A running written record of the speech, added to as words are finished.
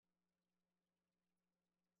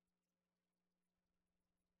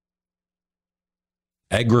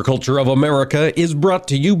Agriculture of America is brought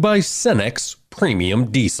to you by Cenex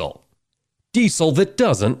Premium Diesel. Diesel that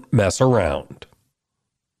doesn't mess around.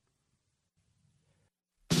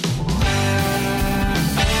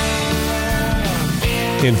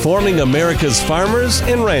 Informing America's farmers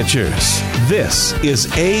and ranchers. This is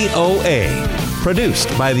AOA, produced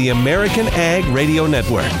by the American Ag Radio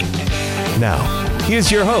Network. Now,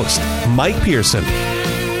 here's your host, Mike Pearson.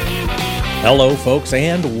 Hello, folks,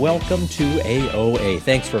 and welcome to AOA.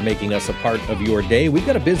 Thanks for making us a part of your day. We've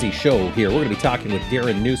got a busy show here. We're going to be talking with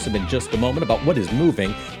Darren Newsom in just a moment about what is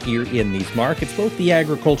moving here in these markets, both the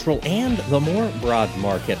agricultural and the more broad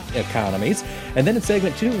market economies. And then in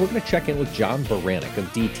segment 2, we're going to check in with John Baranek of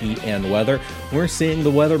DTN Weather. We're seeing the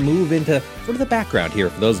weather move into sort of the background here.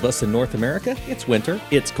 For those of us in North America, it's winter,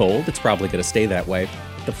 it's cold, it's probably going to stay that way.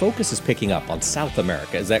 The focus is picking up on South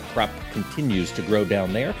America as that crop continues to grow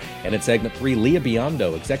down there. And in segment 3, Leah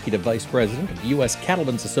Biondo, Executive Vice President of the U.S.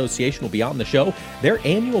 Cattlemen's Association, will be on the show. Their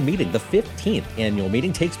annual meeting, the 15th annual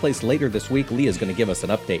meeting, takes place later this week. Leah is going to give us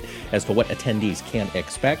an update as to what attendees can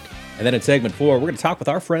expect. And then in segment 4, we're going to talk with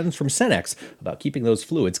our friends from Cenex about keeping those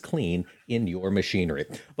fluids clean in your machinery.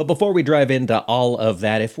 But before we dive into all of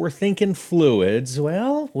that, if we're thinking fluids,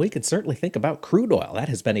 well, we could certainly think about crude oil. That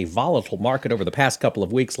has been a volatile market over the past couple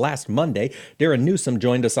of weeks. Last Monday, Darren Newsom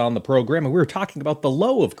joined us on the program, and we were talking about the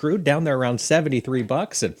low of crude down there around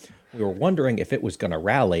 $73, and we were wondering if it was going to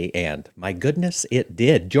rally, and my goodness, it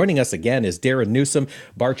did. Joining us again is Darren Newsom,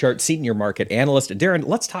 Barchart Senior Market Analyst. Darren,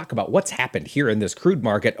 let's talk about what's happened here in this crude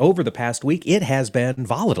market over the past week. It has been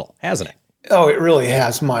volatile, hasn't it? Oh, it really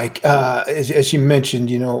has, Mike. As you mentioned,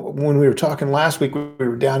 when we were talking last week, we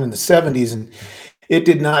were down in the 70s, and it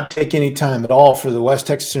did not take any time at all for the West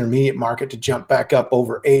Texas Intermediate market to jump back up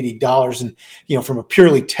over $80. And, from a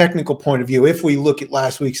purely technical point of view, if we look at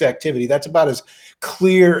last week's activity, that's about as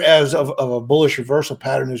clear as of a bullish reversal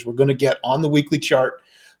pattern as we're going to get on the weekly chart.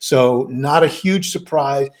 So not a huge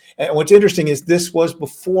surprise. And what's interesting is this was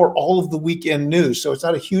before all of the weekend news. So it's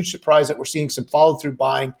not a huge surprise that we're seeing some follow through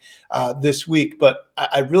buying this week. But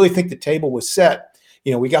I really think the table was set.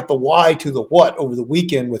 We got the why to the what over the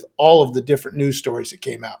weekend with all of the different news stories that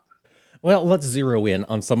came out. Well, let's zero in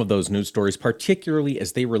on some of those news stories, particularly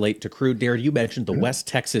as they relate to crude. Darren, you mentioned the West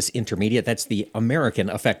Texas Intermediate. That's the American,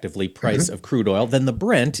 effectively, price of crude oil. Then the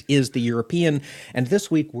Brent is the European. And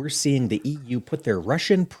this week, we're seeing the EU put their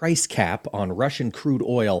Russian price cap on Russian crude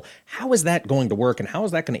oil. How is that going to work, and how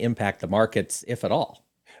is that going to impact the markets, if at all?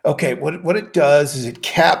 Okay, what it does is it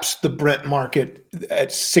caps the Brent market at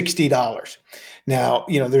 $60. Now,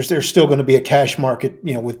 there's still going to be a cash market,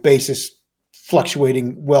 with basis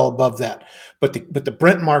fluctuating well above that. But the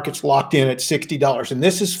Brent market's locked in at $60. And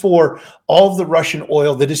this is for all of the Russian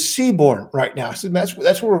oil that is seaborne right now. So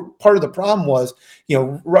that's where part of the problem was,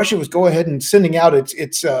 Russia was go ahead and sending out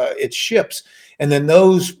its ships. And then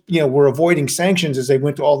those, were avoiding sanctions as they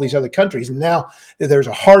went to all these other countries. And now there's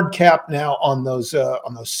a hard cap now on those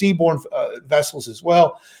seaborne vessels as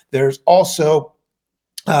well. There's also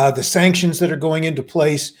the sanctions that are going into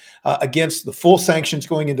place against the full sanctions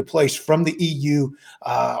going into place from the EU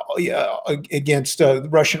against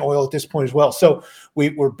Russian oil at this point as well. So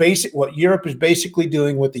what Europe is basically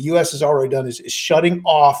doing, what the U.S. has already done is shutting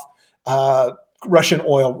off Russian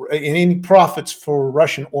oil and any profits for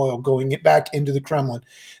Russian oil going back into the Kremlin.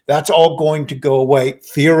 That's all going to go away.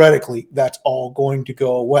 Theoretically, that's all going to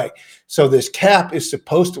go away. So this cap is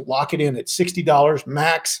supposed to lock it in at $60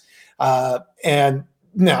 max. And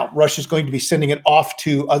now, Russia's going to be sending it off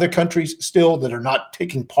to other countries still that are not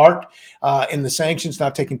taking part in the sanctions,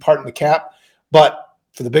 not taking part in the cap. But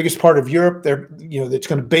for the biggest part of Europe, it's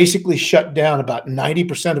going to basically shut down about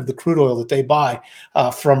 90% of the crude oil that they buy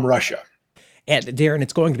from Russia. And Darren,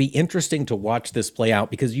 it's going to be interesting to watch this play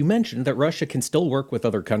out because you mentioned that Russia can still work with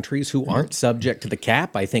other countries who aren't subject to the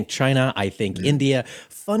cap. I think China, I think India.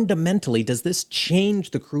 Fundamentally, does this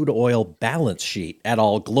change the crude oil balance sheet at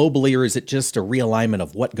all globally, or is it just a realignment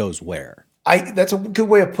of what goes where? That's a good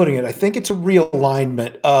way of putting it. I think it's a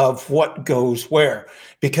realignment of what goes where,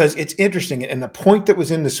 because it's interesting. And the point that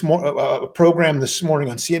was in this program this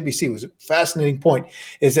morning on CNBC was a fascinating point,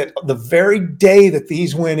 is that the very day that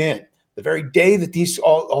these went in, the very day that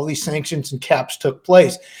all these sanctions and caps took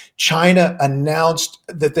place, China announced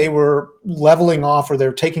that they were leveling off, or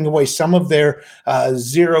they're taking away some of their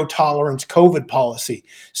zero tolerance COVID policy.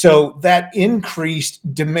 So that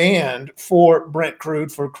increased demand for Brent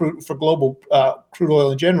crude, for global crude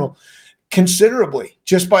oil in general, considerably,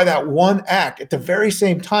 just by that one act at the very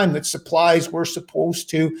same time that supplies were supposed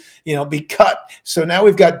to, be cut. So now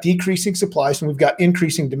we've got decreasing supplies and we've got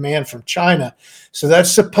increasing demand from China. So that's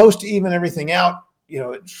supposed to even everything out.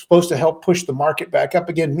 it's supposed to help push the market back up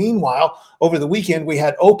again. Meanwhile, over the weekend, we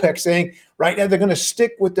had OPEC saying right now they're going to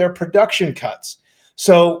stick with their production cuts.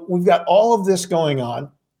 So we've got all of this going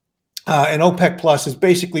on. And OPEC Plus is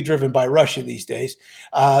basically driven by Russia these days.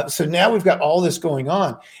 So now we've got all this going on,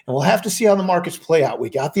 and we'll have to see how the markets play out. We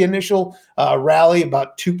got the initial rally,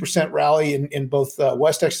 about 2% rally in both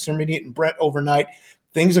West Texas Intermediate and Brent overnight.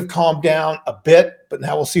 Things have calmed down a bit, but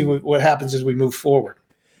now we'll see what happens as we move forward.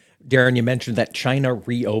 Darren, you mentioned that China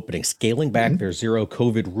reopening, scaling back their zero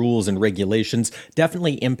COVID rules and regulations,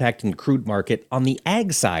 definitely impacting the crude market. On the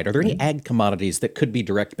ag side, are there any ag commodities that could be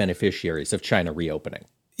direct beneficiaries of China reopening?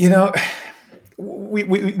 We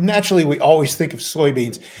naturally, we always think of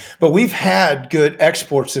soybeans, but we've had good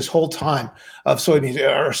exports this whole time of soybeans.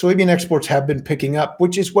 Our soybean exports have been picking up,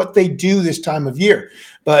 which is what they do this time of year.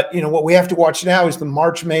 But, what we have to watch now is the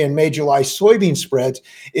March, May, and May, July soybean spreads.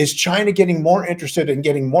 Is China getting more interested and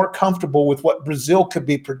getting more comfortable with what Brazil could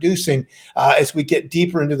be producing as we get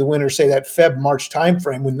deeper into the winter, say that Feb, March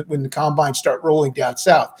timeframe when the combines start rolling down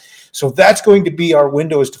south? So that's going to be our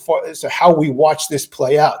window as to how we watch this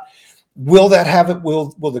play out. Will that have it? Will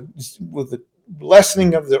the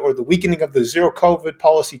lessening of the weakening of the zero COVID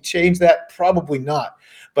policy change that? Probably not.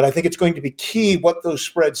 But I think it's going to be key what those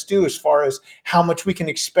spreads do as far as how much we can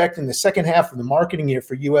expect in the second half of the marketing year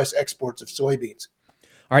for U.S. exports of soybeans.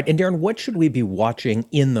 All right. And Darren, what should we be watching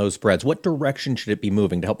in those spreads? What direction should it be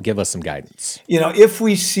moving to help give us some guidance? If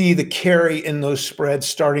we see the carry in those spreads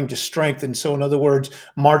starting to strengthen, so in other words,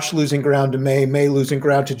 March losing ground to May, May losing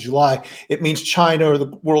ground to July, it means China, or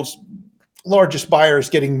the world's largest buyer, is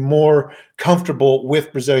getting more comfortable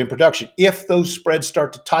with Brazilian production. If those spreads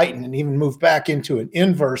start to tighten and even move back into an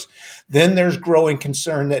inverse, then there's growing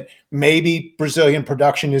concern that maybe Brazilian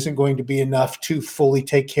production isn't going to be enough to fully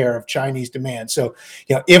take care of Chinese demand. So,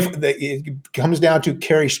 if it comes down to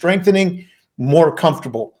carry strengthening, more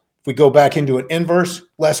comfortable. If we go back into an inverse,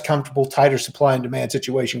 less comfortable, tighter supply and demand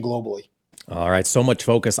situation globally. All right, so much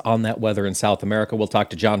focus on that weather in South America. We'll talk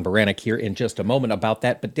to John Baranek here in just a moment about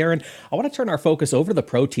that. But Darren, I want to turn our focus over to the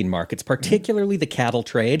protein markets, particularly the cattle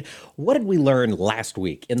trade. What did we learn last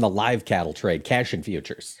week in the live cattle trade, cash and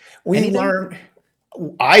futures?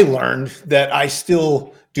 I learned that I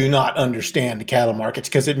still do not understand the cattle markets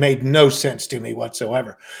because it made no sense to me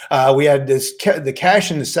whatsoever. We had the cash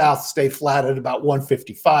in the South stay flat at about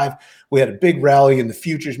 155. We had a big rally in the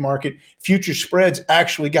futures market. Future spreads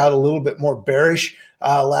actually got a little bit more bearish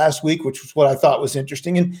last week, which was what I thought was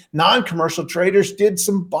interesting. And non-commercial traders did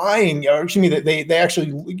some buying. They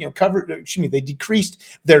actually they decreased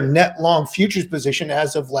their net long futures position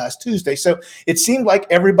as of last Tuesday. So it seemed like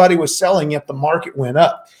everybody was selling, yet the market went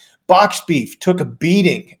up. Box beef took a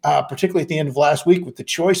beating, particularly at the end of last week with the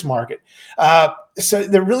choice market. So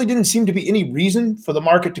there really didn't seem to be any reason for the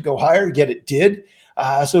market to go higher, yet it did.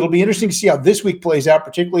 So it'll be interesting to see how this week plays out,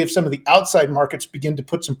 particularly if some of the outside markets begin to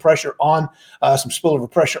put some pressure on, some spillover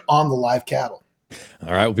pressure on the live cattle.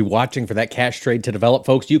 All right, we'll be watching for that cash trade to develop.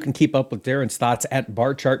 Folks, you can keep up with Darren's thoughts at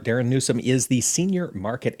Barchart. Darren Newsom is the senior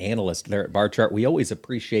market analyst there at Barchart. We always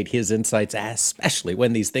appreciate his insights, especially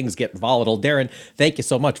when these things get volatile. Darren, thank you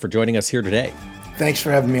so much for joining us here today. Thanks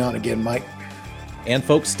for having me on again, Mike. And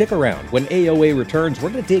folks, stick around. When AOA returns, we're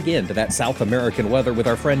going to dig into that South American weather with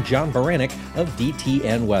our friend John Baranek of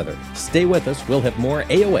DTN Weather. Stay with us. We'll have more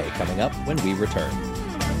AOA coming up when we return.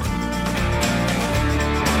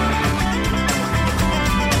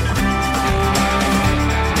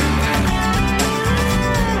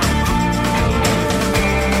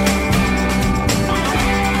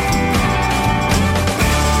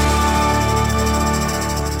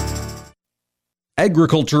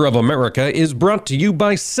 Agriculture of America is brought to you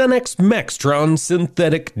by Cenex Maxtron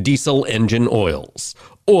Synthetic Diesel Engine Oils.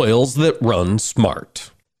 Oils that run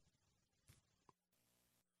smart.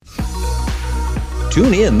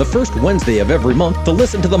 Tune in the first Wednesday of every month to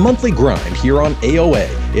listen to the Monthly Grind here on AOA.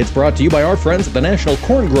 It's brought to you by our friends at the National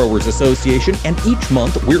Corn Growers Association, and each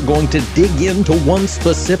month we're going to dig into one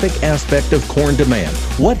specific aspect of corn demand.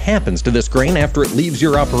 What happens to this grain after it leaves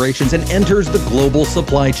your operations and enters the global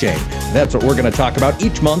supply chain? That's what we're going to talk about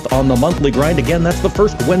each month on the Monthly Grind. Again, that's the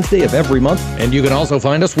first Wednesday of every month, and you can also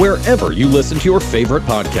find us wherever you listen to your favorite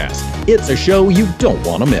podcast. It's a show you don't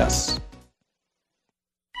want to miss.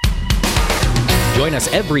 Join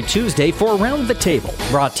us every Tuesday for Around the Table,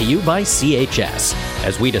 brought to you by CHS,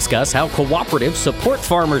 as we discuss how cooperatives support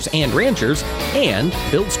farmers and ranchers and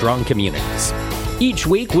build strong communities. Each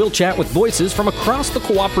week, we'll chat with voices from across the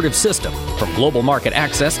cooperative system. From global market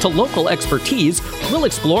access to local expertise, we'll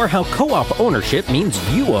explore how co-op ownership means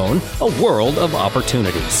you own a world of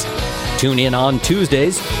opportunities. Tune in on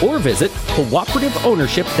Tuesdays or visit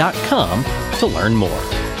cooperativeownership.com to learn more.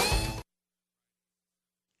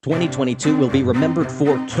 2022 will be remembered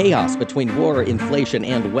for chaos between war, inflation,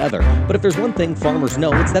 and weather. But if there's one thing farmers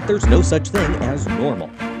know, it's that there's no such thing as normal.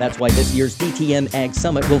 That's why this year's DTN Ag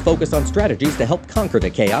Summit will focus on strategies to help conquer the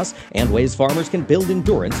chaos and ways farmers can build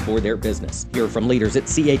endurance for their business. Hear from leaders at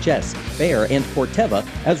CHS, Bayer, and Corteva,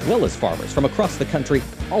 as well as farmers from across the country,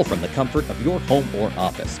 all from the comfort of your home or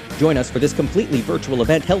office. Join us for this completely virtual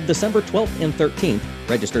event held December 12th and 13th.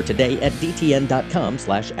 Register today at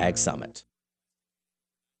dtn.com/Ag Summit.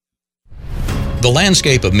 The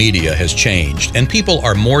landscape of media has changed, and people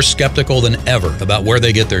are more skeptical than ever about where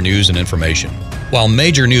they get their news and information. While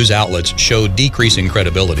major news outlets show decreasing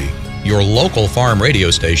credibility, your local farm radio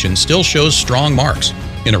station still shows strong marks.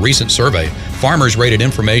 In a recent survey, farmers rated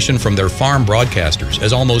information from their farm broadcasters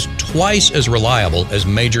as almost twice as reliable as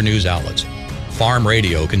major news outlets. Farm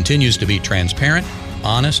radio continues to be transparent,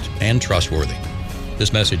 honest, and trustworthy.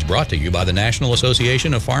 This message brought to you by the National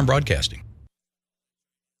Association of Farm Broadcasting.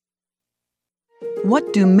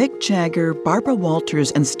 What do Mick Jagger, Barbara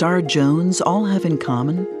Walters, and Star Jones all have in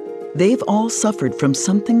common? They've all suffered from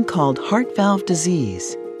something called heart valve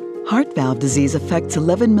disease. Heart valve disease affects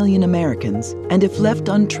 11 million Americans, and if left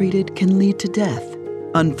untreated, can lead to death.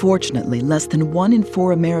 Unfortunately, less than 1 in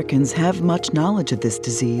 4 Americans have much knowledge of this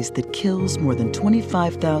disease that kills more than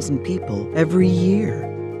 25,000 people every year.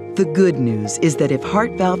 The good news is that if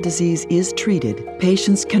heart valve disease is treated,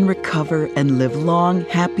 patients can recover and live long,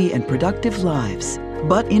 happy, and productive lives.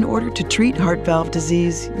 But in order to treat heart valve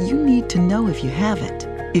disease, you need to know if you have it.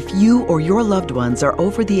 If you or your loved ones are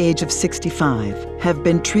over the age of 65, have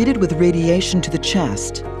been treated with radiation to the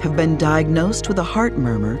chest, have been diagnosed with a heart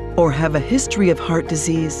murmur, or have a history of heart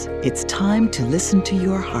disease, it's time to listen to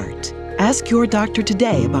your heart. Ask your doctor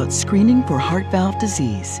today about screening for heart valve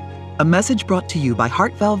disease. A message brought to you by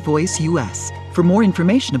Heart Valve Voice US. For more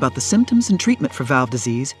information about the symptoms and treatment for valve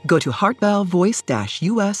disease, go to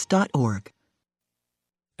heartvalvevoice-us.org.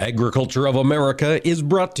 Agriculture of America is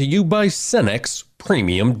brought to you by Cenex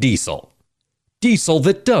Premium Diesel. Diesel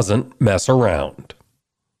that doesn't mess around.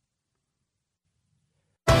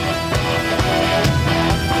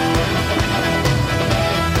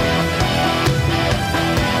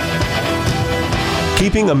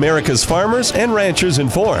 Keeping America's farmers and ranchers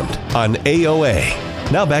informed on AOA.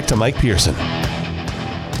 Now back to Mike Pearson.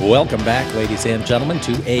 Welcome back, ladies and gentlemen,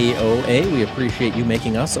 to AOA. We appreciate you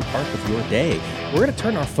making us a part of your day. We're going to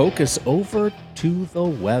turn our focus over to the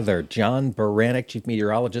weather. John Baranek, Chief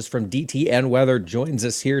Meteorologist from DTN Weather, joins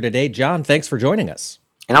us here today. John, thanks for joining us.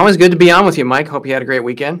 And always good to be on with you, Mike. Hope you had a great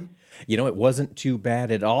weekend. You know, it wasn't too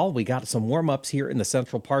bad at all. We got some warm-ups here in the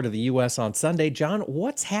central part of the U.S. on Sunday. John,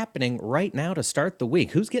 what's happening right now to start the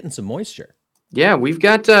week? Who's getting some moisture? Yeah, we've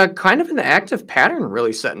got kind of an active pattern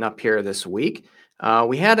really setting up here this week.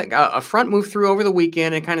 We had a front move through over the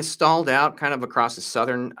weekend and kind of stalled out kind of across the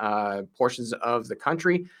southern portions of the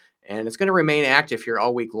country. And it's going to remain active here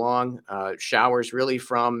all week long. Showers really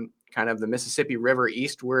from kind of the Mississippi River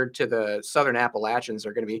eastward to the southern Appalachians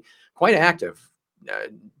are going to be quite active.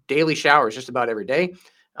 Daily showers just about every day.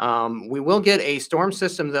 We will get a storm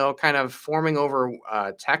system, though, kind of forming over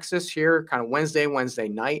Texas here, kind of Wednesday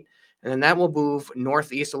night. And then that will move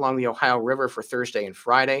northeast along the Ohio River for Thursday and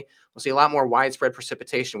Friday. We'll see a lot more widespread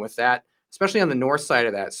precipitation with that, especially on the north side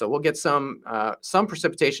of that. So we'll get some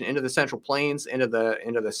precipitation into the Central Plains, into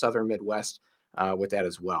the southern Midwest with that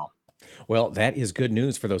as well. Well, that is good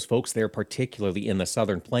news for those folks there, particularly in the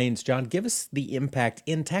southern plains. John, give us the impact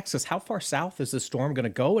in Texas. How far south is the storm going to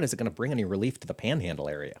go, and is it going to bring any relief to the Panhandle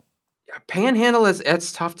area? Panhandle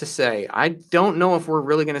it's tough to say. I don't know if we're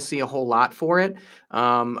really going to see a whole lot for it.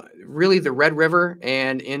 Really, the Red River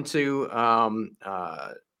and into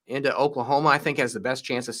Oklahoma, I think, has the best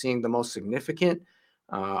chance of seeing the most significant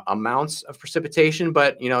amounts of precipitation.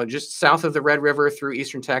 But just south of the Red River through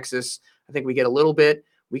eastern Texas, I think we get a little bit.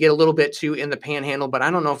 We get a little bit too in the Panhandle, but I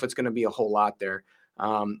don't know if it's going to be a whole lot there.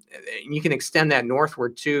 You can extend that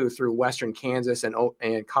northward too through western Kansas and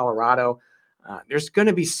Colorado. There's going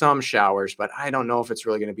to be some showers, but I don't know if it's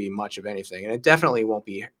really going to be much of anything. And it definitely won't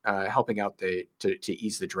be helping out to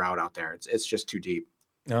ease the drought out there. It's just too deep.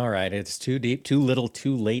 All right. It's too deep, too little,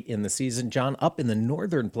 too late in the season. John, up in the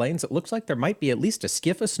northern plains, it looks like there might be at least a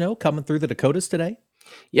skiff of snow coming through the Dakotas today.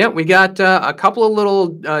 Yeah, we got a couple of little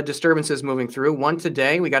disturbances moving through. One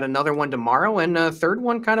today, we got another one tomorrow, and a third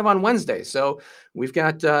one kind of on Wednesday. So we've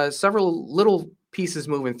got several little pieces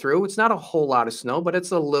moving through. It's not a whole lot of snow, but it's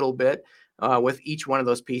a little bit with each one of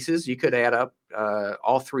those pieces. You could add up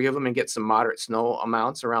all three of them and get some moderate snow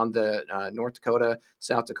amounts around the North Dakota,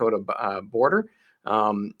 South Dakota border.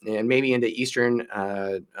 and maybe into eastern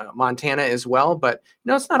Montana as well. But,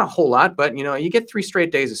 it's not a whole lot, but, you get 3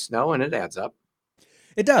 straight days of snow and it adds up.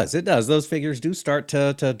 It does. It does. Those figures do start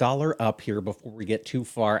to dollar up here before we get too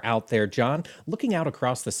far out there. John, looking out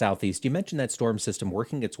across the southeast, you mentioned that storm system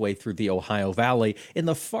working its way through the Ohio Valley. In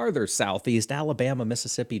the farther southeast, Alabama,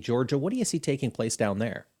 Mississippi, Georgia, what do you see taking place down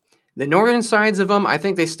there? The northern sides of them, I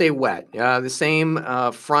think they stay wet. The same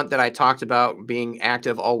front that I talked about being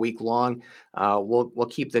active all week long will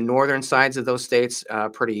keep the northern sides of those states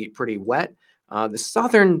pretty wet. The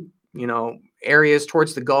southern, areas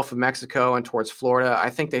towards the Gulf of Mexico and towards Florida,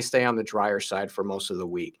 I think they stay on the drier side for most of the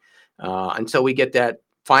week until we get that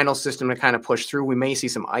final system to kind of push through. We may see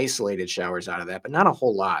some isolated showers out of that, but not a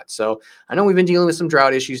whole lot. So I know we've been dealing with some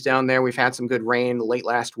drought issues down there. We've had some good rain late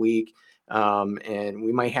last week. And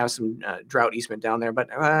we might have some drought easement down there, but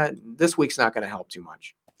this week's not going to help too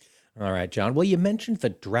much. All right, John. Well, you mentioned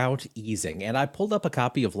the drought easing, and I pulled up a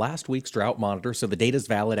copy of last week's drought monitor, so the data is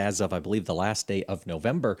valid as of, I believe, the last day of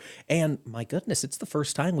November. And my goodness, it's the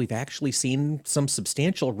first time we've actually seen some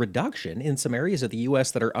substantial reduction in some areas of the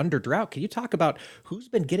U.S. that are under drought. Can you talk about who's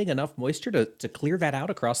been getting enough moisture to clear that out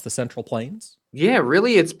across the Central Plains? Yeah,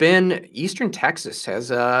 really, it's been eastern Texas has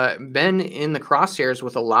been in the crosshairs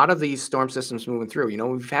with a lot of these storm systems moving through.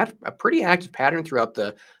 We've had a pretty active pattern throughout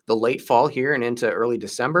the late fall here and into early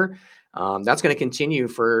December. That's going to continue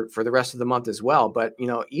for the rest of the month as well. But,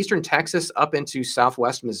 eastern Texas up into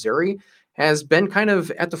southwest Missouri has been kind of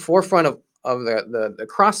at the forefront of the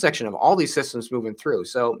cross section of all these systems moving through.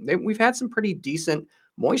 So we've had some pretty decent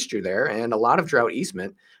moisture there and a lot of drought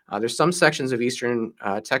easement. There's some sections of eastern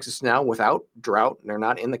Texas now without drought. They're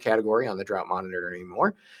not in the category on the drought monitor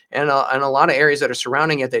anymore. And a lot of areas that are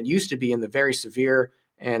surrounding it that used to be in the very severe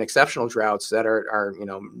and exceptional droughts that are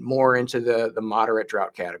more into the moderate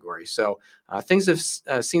drought category. So things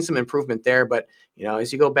have seen some improvement there. But,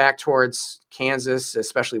 as you go back towards Kansas,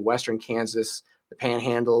 especially western Kansas, the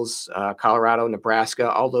panhandles, Colorado,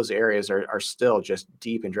 Nebraska, all those areas are still just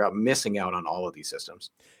deep in drought, missing out on all of these systems.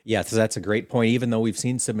 Yes, that's a great point. Even though we've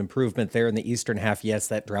seen some improvement there in the eastern half, yes,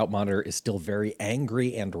 that drought monitor is still very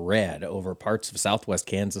angry and red over parts of southwest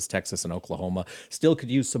Kansas, Texas, and Oklahoma. Still could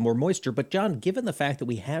use some more moisture. But John, given the fact that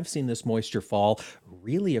we have seen this moisture fall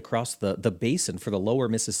really across the basin for the lower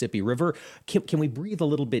Mississippi River, can we breathe a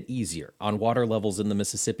little bit easier on water levels in the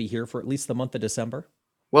Mississippi here for at least the month of December?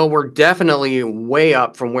 Well, we're definitely way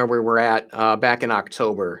up from where we were at back in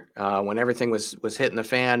October when everything was hitting the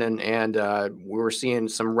fan and we were seeing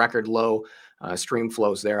some record low stream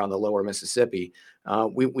flows there on the lower Mississippi.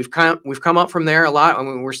 We've come up from there a lot. I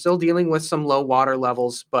mean, we're still dealing with some low water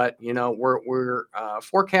levels, but we're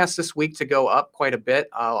forecast this week to go up quite a bit.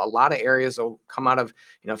 A lot of areas will come out of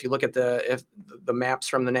if you look at the maps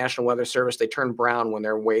from the National Weather Service, they turn brown when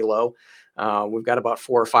they're way low. We've got about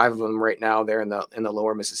 4 or 5 of them right now there in the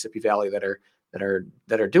lower Mississippi Valley that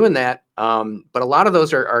are doing that. But a lot of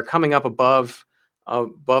those are coming up above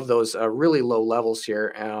those really low levels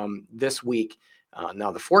here this week.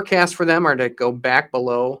 Now the forecast for them are to go back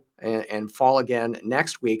below and fall again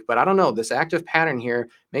next week. But I don't know, this active pattern here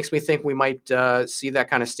makes me think we might see that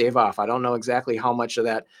kind of stave off. I don't know exactly how much of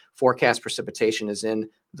that forecast precipitation is in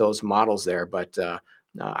those models there, but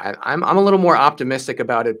I'm a little more optimistic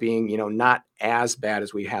about it being, not as bad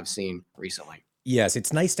as we have seen recently. Yes,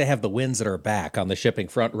 it's nice to have the winds that are back on the shipping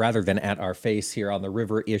front rather than at our face here on the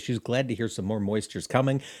river issues. Glad to hear some more moisture's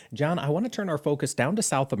coming. John, I want to turn our focus down to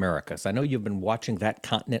South America. So I know you've been watching that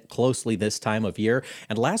continent closely this time of year.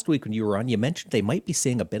 And last week when you were on, you mentioned they might be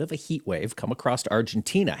seeing a bit of a heat wave come across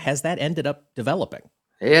Argentina. Has that ended up developing?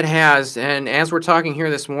 It has. And as we're talking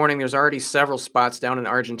here this morning, there's already several spots down in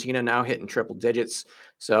Argentina now hitting triple digits.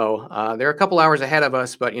 So they're a couple hours ahead of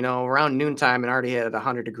us, but, around noontime and already at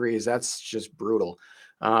 100 degrees. That's just brutal.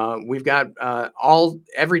 We've got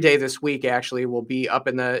every day this week, actually, will be up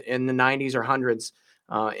in the 90s or hundreds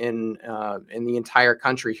in the entire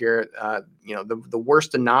country here. The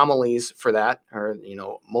worst anomalies for that are,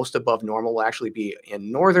 most above normal will actually be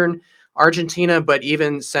in northern Argentina, but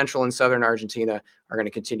even central and southern Argentina are going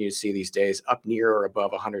to continue to see these days up near or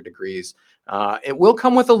above 100 degrees. It will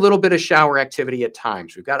come with a little bit of shower activity at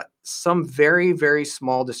times. We've got some very, very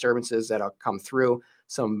small disturbances that'll come through,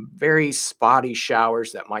 some very spotty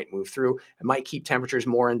showers that might move through. It might keep temperatures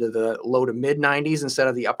more into the low to mid 90s instead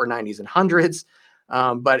of the upper 90s and hundreds.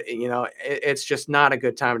 But, it's just not a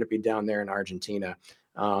good time to be down there in Argentina,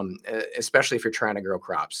 especially if you're trying to grow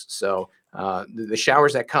crops. So the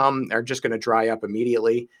showers that come are just going to dry up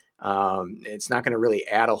immediately. It's not going to really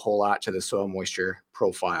add a whole lot to the soil moisture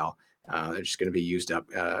profile. They're just going to be used up,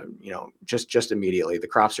 just immediately. The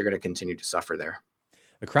crops are going to continue to suffer there.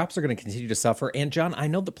 The crops are going to continue to suffer. And John, I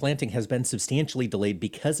know the planting has been substantially delayed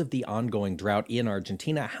because of the ongoing drought in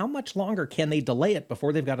Argentina. How much longer can they delay it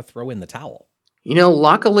before they've got to throw in the towel?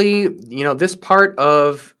 Luckily, this part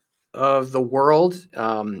of the world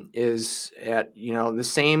is at, the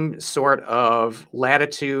same sort of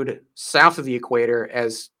latitude south of the equator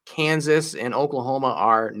as Kansas and Oklahoma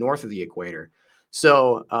are north of the equator.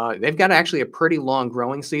 So they've got actually a pretty long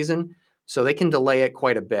growing season, so they can delay it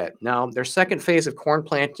quite a bit. Now, their second phase of corn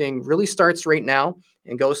planting really starts right now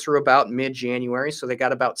and goes through about mid-January. So they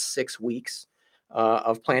got about 6 weeks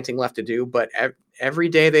of planting left to do. But every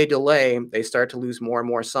day they delay, they start to lose more and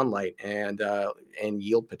more sunlight and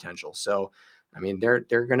yield potential. So, I mean, they're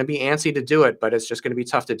going to be antsy to do it, but it's just going to be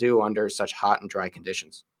tough to do under such hot and dry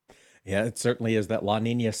conditions. Yeah, it certainly is. That La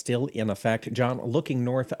Nina still in effect. John, looking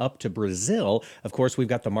north up to Brazil, of course, we've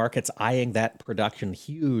got the markets eyeing that production,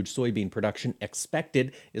 huge soybean production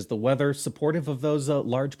expected. Is the weather supportive of those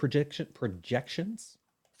large projections?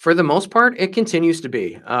 For the most part, it continues to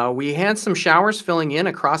be. We had some showers filling in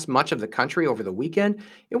across much of the country over the weekend.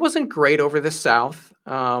 It wasn't great over the south,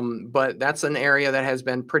 but that's an area that has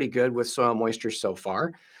been pretty good with soil moisture so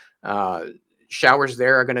far. Showers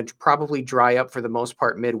there are going to probably dry up for the most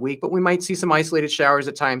part midweek, but we might see some isolated showers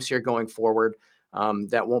at times here going forward.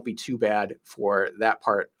 That won't be too bad for that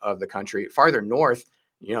part of the country. Farther north,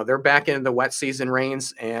 they're back into the wet season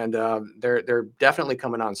rains, and they're definitely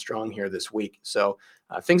coming on strong here this week. So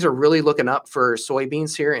things are really looking up for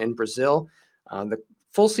soybeans here in Brazil. The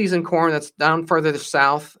full season corn that's down further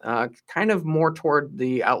south, kind of more toward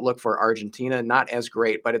the outlook for Argentina, not as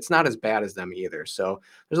great, but it's not as bad as them either. So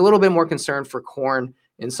there's a little bit more concern for corn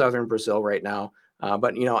in southern Brazil right now.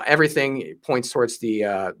 But everything points towards the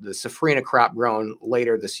safrinha crop grown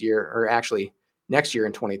later this year, or actually next year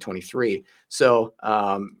in 2023. So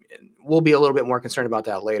we'll be a little bit more concerned about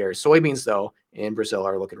that later. Soybeans, though, in Brazil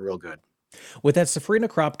are looking real good. With that safrinha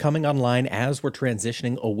crop coming online as we're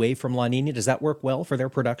transitioning away from La Nina, does that work well for their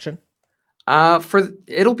production?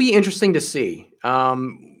 It'll be interesting to see,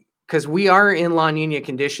 because we are in La Nina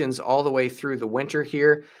conditions all the way through the winter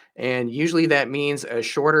here, and usually that means a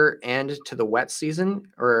shorter end to the wet season,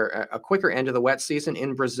 or a quicker end to the wet season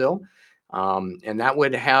in Brazil, and that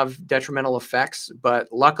would have detrimental effects. But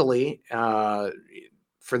luckily,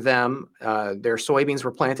 for them, their soybeans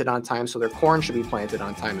were planted on time, so their corn should be planted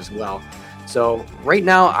on time as well. So right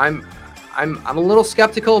now, I'm a little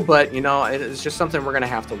skeptical, but it's just something we're going to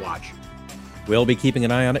have to watch. We'll be keeping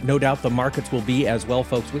an eye on it. No doubt the markets will be as well,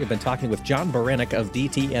 folks. We have been talking with John Baranick of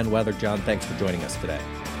DTN Weather. John, thanks for joining us today.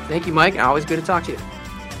 Thank you, Mike. Always good to talk to you.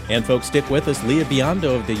 And folks, stick with us. Leah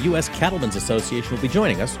Biondo of the U.S. Cattlemen's Association will be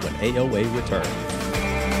joining us when AOA returns.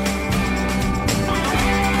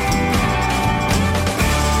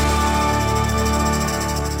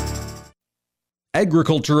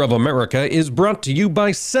 Agriculture of America is brought to you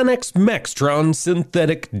by Cenex Maxtron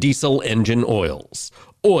Synthetic Diesel Engine Oils.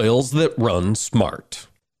 Oils that run smart.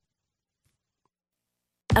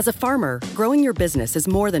 As a farmer, growing your business is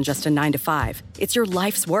more than just a 9-to-5. It's your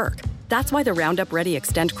life's work. That's why the Roundup Ready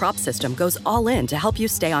Extend crop system goes all in to help you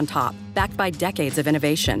stay on top. Backed by decades of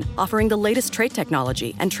innovation, offering the latest trait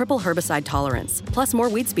technology and triple herbicide tolerance, plus more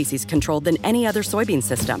weed species controlled than any other soybean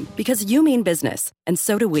system. Because you mean business, and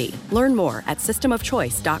so do we. Learn more at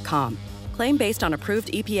systemofchoice.com. Claim based on approved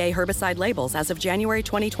EPA herbicide labels as of January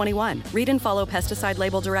 2021. Read and follow pesticide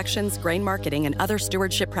label directions, grain marketing, and other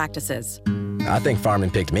stewardship practices. I think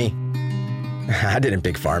farming picked me. I didn't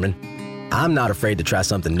pick farming. I'm not afraid to try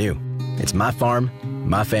something new. It's my farm,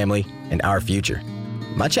 my family, and our future.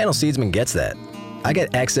 My Channel Seedsman gets that. I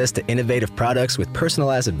get access to innovative products with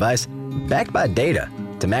personalized advice backed by data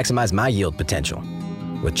to maximize my yield potential.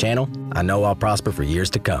 With Channel, I know I'll prosper for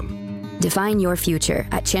years to come. Define your future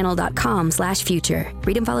at channel.com/future.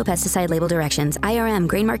 Read and follow pesticide label directions, IRM,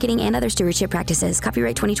 grain marketing, and other stewardship practices.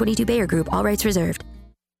 Copyright 2022 Bayer Group. All rights reserved.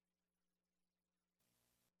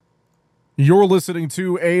 You're listening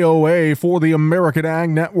to AOA for the American Ag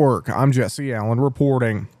Network. I'm Jesse Allen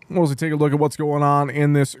reporting. We'll take a look at what's going on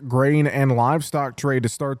in this grain and livestock trade to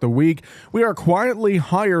start the week. We are quietly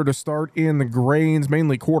higher to start in the grains,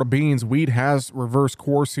 mainly quarter beans. Wheat has reversed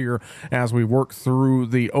course here as we work through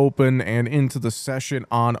the open and into the session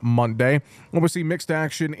on Monday. We'll see mixed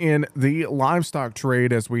action in the livestock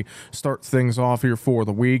trade as we start things off here for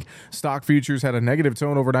the week. Stock futures had a negative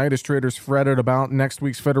tone overnight as traders fretted about next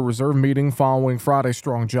week's Federal Reserve meeting following Friday's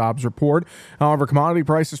strong jobs report. However, commodity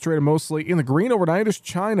prices traded mostly in the green overnight as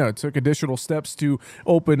China took additional steps to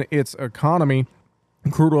open its economy.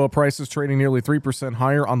 Crude oil prices trading nearly 3%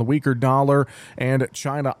 higher on the weaker dollar and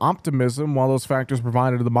China optimism, while those factors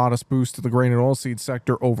provided a modest boost to the grain and oilseed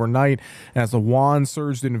sector overnight as the yuan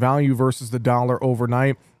surged in value versus the dollar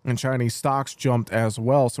overnight. And Chinese stocks jumped as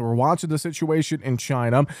well. So we're watching the situation in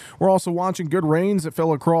China. We're also watching good rains that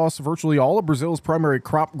fell across virtually all of Brazil's primary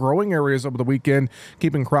crop growing areas over the weekend,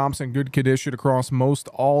 keeping crops in good condition across most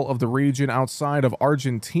all of the region outside of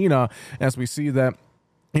Argentina, as we see that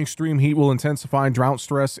extreme heat will intensify drought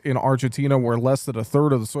stress in Argentina, where less than a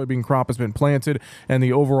third of the soybean crop has been planted, and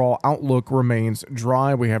the overall outlook remains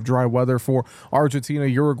dry. We have dry weather for Argentina,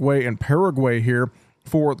 Uruguay, and Paraguay here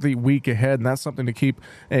for the week ahead, and that's something to keep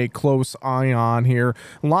a close eye on here.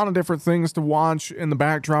 A lot of different things to watch in the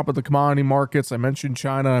backdrop of the commodity markets. I mentioned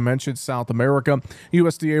China, I mentioned South America.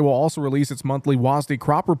 USDA will also release its monthly WASDE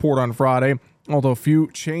crop report on Friday, although few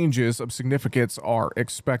changes of significance are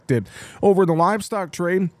expected. Over the livestock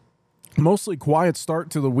trade, mostly quiet start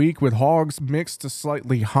to the week with hogs mixed to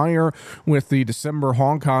slightly higher, with the December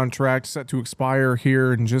hog contract set to expire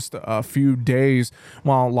here in just a few days,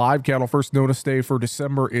 while live cattle first notice day for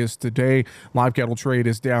December is today. Live cattle trade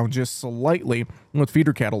is down just slightly, with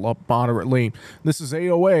feeder cattle up moderately. This is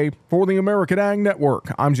AOA for the American Ag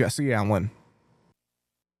Network. I'm Jesse Allen.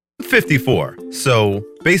 54. So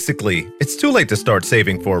basically, it's too late to start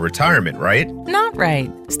saving for retirement, right? Not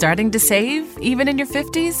right. Starting to save, even in your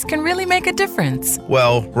 50s, can really make a difference.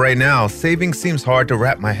 Well, right now, saving seems hard to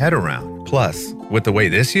wrap my head around. Plus, with the way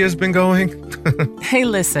this year's been going... Hey,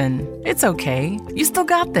 listen, it's okay. You still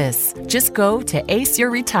got this. Just go to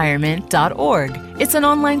aceyourretirement.org. It's an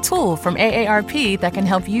online tool from AARP that can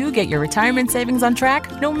help you get your retirement savings on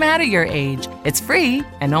track no matter your age. It's free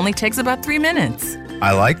and only takes about 3 minutes.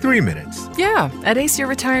 I like 3 minutes. Yeah, at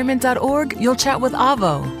aceyourretirement.org, you'll chat with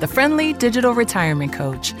Avo, the friendly digital retirement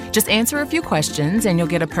coach. Just answer a few questions and you'll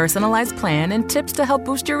get a personalized plan and tips to help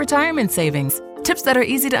boost your retirement savings. Tips that are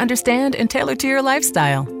easy to understand and tailored to your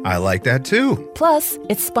lifestyle. I like that too. Plus,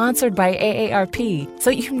 it's sponsored by AARP, so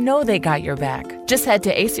you know they got your back. Just head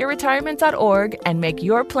to aceyourretirement.org and make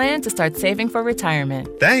your plan to start saving for retirement.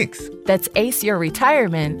 Thanks. That's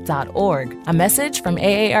aceyourretirement.org. A message from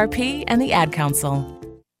AARP and the Ad Council.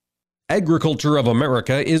 Agriculture of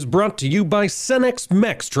America is brought to you by Cenex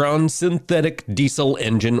Maxtron synthetic diesel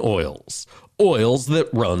engine oils. Oils that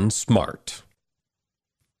run smart.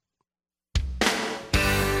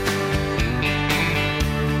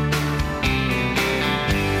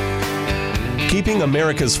 Keeping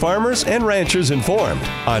America's farmers and ranchers informed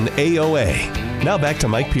on AOA. Now back to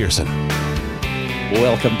Mike Pearson.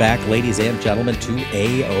 Welcome back, ladies and gentlemen, to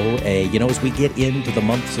AOA. You know, as we get into the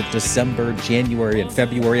months of December, January, and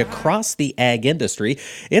February across the ag industry,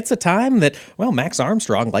 it's a time that, well, Max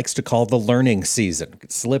Armstrong likes to call the learning season.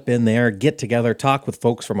 Slip in there, get together, talk with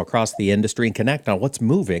folks from across the industry, and connect on what's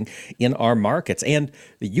moving in our markets. And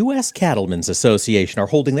the U.S. Cattlemen's Association are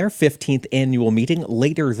holding their 15th annual meeting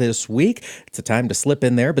later this week. It's a time to slip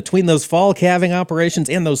in there. Between those fall calving operations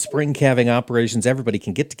and those spring calving operations, everybody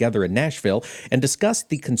can get together in Nashville and discuss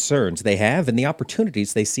the concerns they have and the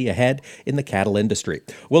opportunities they see ahead in the cattle industry.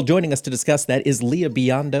 Well, joining us to discuss that is Leah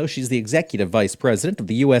Biondo. She's the Executive Vice President of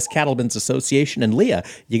the U.S. Cattlemen's Association. And Leah,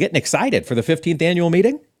 you getting excited for the 15th annual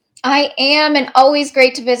meeting? I am, and always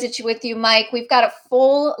great to visit you with you, Mike. We've got a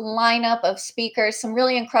full lineup of speakers, some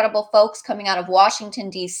really incredible folks coming out of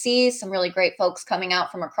Washington, D.C., some really great folks coming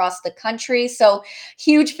out from across the country. So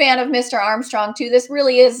huge fan of Mr. Armstrong, too. This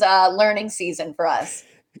really is a learning season for us.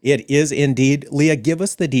 It is indeed. Leah, give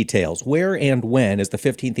us the details. Where and when is the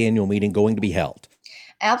 15th annual meeting going to be held?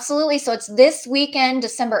 Absolutely. So it's this weekend,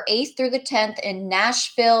 December 8th through the 10th in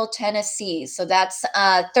Nashville, Tennessee. So that's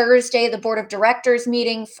Thursday, the board of directors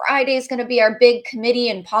meeting. Friday is going to be our big committee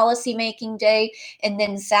and policy making day. And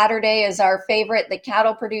then Saturday is our favorite, the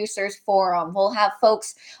Cattle Producers Forum. We'll have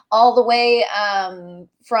folks all the way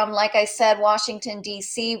from, like I said, Washington,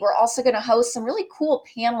 D.C. We're also going to host some really cool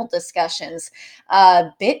panel discussions.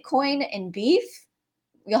 Bitcoin and beef.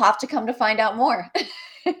 You'll have to come to find out more.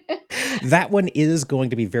 That one is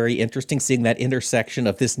going to be very interesting, seeing that intersection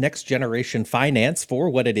of this next generation finance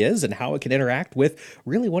for what it is and how it can interact with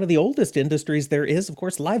really one of the oldest industries there is, of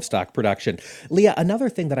course, livestock production. Leah, another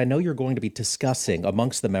thing that I know you're going to be discussing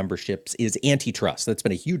amongst the memberships is antitrust. That's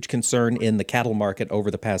been a huge concern in the cattle market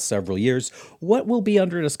over the past several years. What will be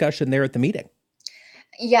under discussion there at the meeting?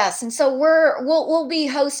 Yes, and so we'll be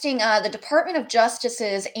hosting the Department of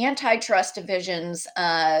Justice's Antitrust Division's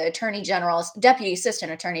Deputy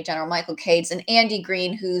Assistant Attorney General Michael Cades, and Andy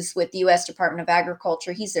Green, who's with the U.S. Department of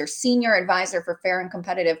Agriculture. He's their Senior Advisor for Fair and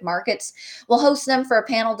Competitive Markets. We'll host them for a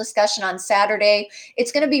panel discussion on Saturday.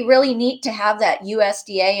 It's going to be really neat to have that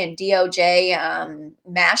USDA and DOJ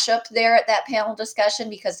mashup there at that panel discussion,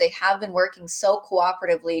 because they have been working so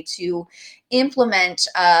cooperatively to implement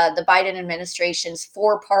the Biden administration's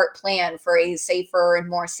four-part plan for a safer and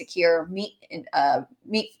more secure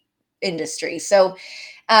meat industry. So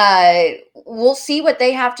we'll see what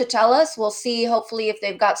they have to tell us. We'll see, hopefully, if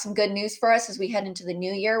they've got some good news for us as we head into the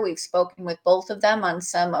new year. We've spoken with both of them on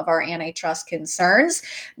some of our antitrust concerns,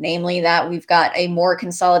 namely that we've got a more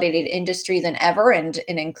consolidated industry than ever and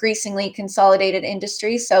an increasingly consolidated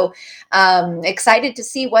industry. So excited to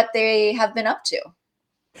see what they have been up to.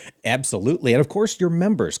 Absolutely. And of course, your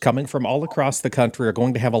members coming from all across the country are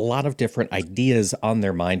going to have a lot of different ideas on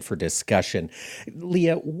their mind for discussion.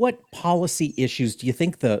 Leah, what policy issues do you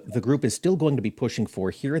think the group is still going to be pushing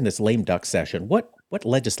for here in this lame duck session? What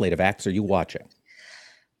legislative acts are you watching?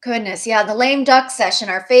 Goodness, yeah, the lame duck session,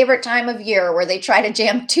 our favorite time of year, where they try to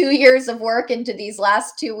jam 2 years of work into these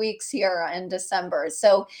last 2 weeks here in December.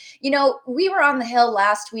 So, we were on the Hill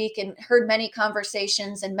last week and heard many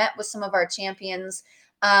conversations and met with some of our champions.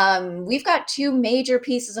 We've got 2 major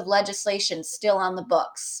pieces of legislation still on the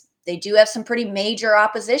books. They do have some pretty major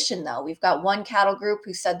opposition, though. We've got one cattle group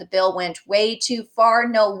who said the bill went way too far,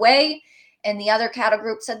 no way. And the other cattle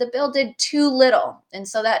group said the bill did too little. And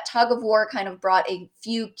so that tug of war kind of brought a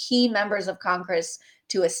few key members of Congress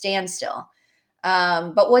to a standstill.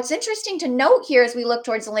 But what's interesting to note here as we look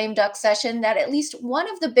towards the lame duck session, that at least one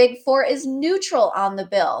of the big 4 is neutral on the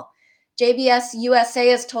bill. JBS USA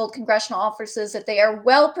has told congressional offices that they are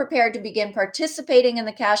well prepared to begin participating in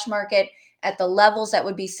the cash market at the levels that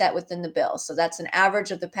would be set within the bill. So that's an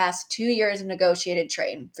average of the past 2 years of negotiated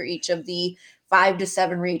trade for each of the 5 to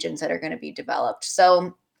 7 regions that are going to be developed.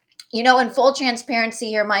 So, in full transparency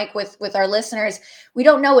here, Mike, with our listeners, we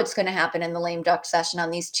don't know what's going to happen in the lame duck session on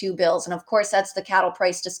these 2 bills. And of course, that's the Cattle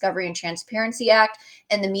Price Discovery and Transparency Act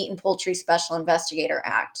and the Meat and Poultry Special Investigator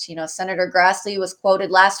Act. Senator Grassley was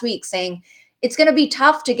quoted last week saying it's going to be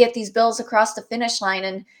tough to get these bills across the finish line.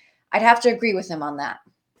 And I'd have to agree with him on that.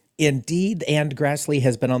 Indeed, and Grassley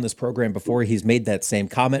has been on this program before. He's made that same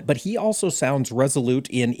comment, but he also sounds resolute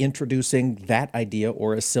in introducing that idea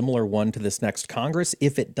or a similar one to this next Congress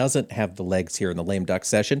if it doesn't have the legs here in the lame duck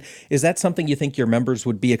session. Is that something you think your members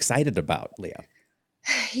would be excited about, Leah?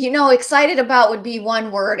 Excited about would be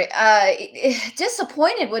one word.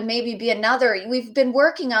 Disappointed would maybe be another. We've been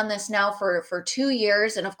working on this now for 2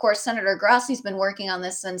 years. And of course, Senator Grassley's been working on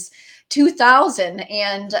this since 2000.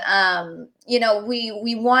 And,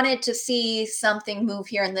 we wanted to see something move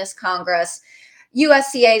here in this Congress.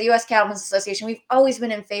 USCA, the U.S. Cattlemen's Association, we've always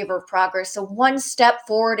been in favor of progress. So one step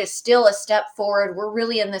forward is still a step forward. We're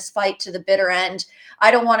really in this fight to the bitter end.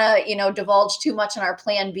 I don't want to, divulge too much on our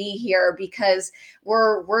plan B here, because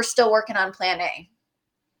we're still working on plan A.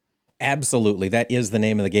 Absolutely. That is the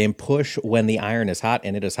name of the game. Push when the iron is hot,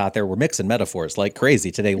 and it is hot there. We're mixing metaphors like crazy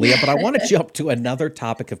today, Leah, but I want to jump to another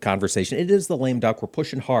topic of conversation. It is the lame duck. We're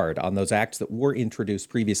pushing hard on those acts that were introduced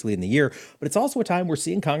previously in the year, but it's also a time we're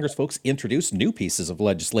seeing Congress folks introduce new pieces of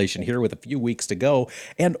legislation here with a few weeks to go.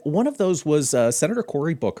 And one of those was Senator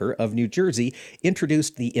Cory Booker of New Jersey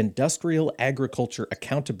introduced the Industrial Agriculture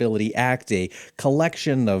Accountability Act, a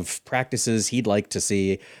collection of practices he'd like to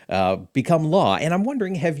see become law. And I'm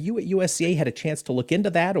wondering, have you at USCA had a chance to look into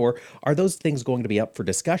that, or are those things going to be up for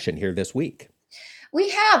discussion here this week? We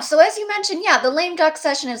have. So as you mentioned, the lame duck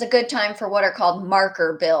session is a good time for what are called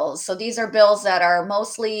marker bills. So these are bills that are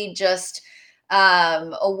mostly just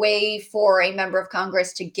a way for a member of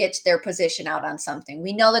Congress to get their position out on something.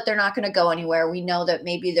 We know that they're not going to go anywhere. We know that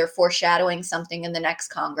maybe they're foreshadowing something in the next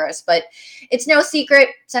Congress, but it's no secret.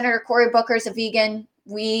 Senator Cory Booker is a vegan.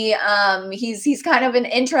 He's kind of an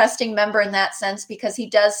interesting member in that sense, because he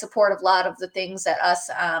does support a lot of the things that us,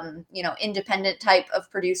 independent type of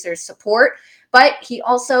producers support. But he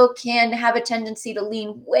also can have a tendency to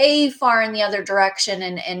lean way far in the other direction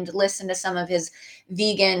and listen to some of his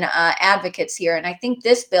vegan advocates here. And I think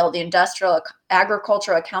this bill, the Industrial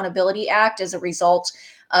Agriculture Accountability Act, is a result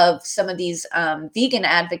of some of these vegan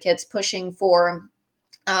advocates pushing for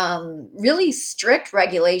really strict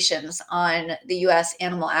regulations on the U.S.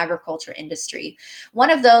 animal agriculture industry. One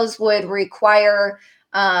of those would require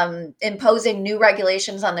imposing new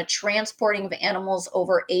regulations on the transporting of animals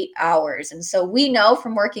over 8 hours. And so we know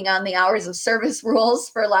from working on the hours of service rules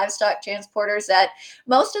for livestock transporters that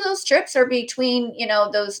most of those trips are between,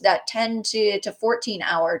 that 10 to 14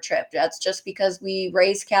 hour trip. That's just because we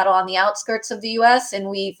raise cattle on the outskirts of the U.S. and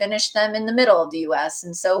we finish them in the middle of the U.S.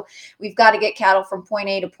 And so we've got to get cattle from point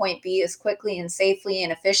A to point B as quickly and safely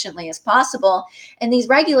and efficiently as possible. And these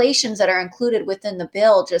regulations that are included within the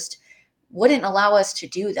bill just wouldn't allow us to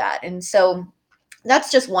do that. And so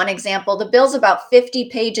that's just one example. The bill's about 50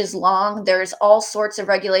 pages long. There's all sorts of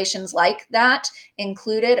regulations like that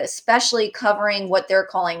included, especially covering what they're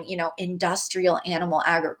calling, industrial animal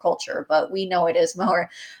agriculture, but we know it is more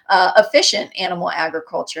efficient animal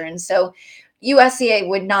agriculture. And so USDA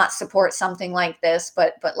would not support something like this,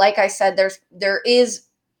 but like I said, there is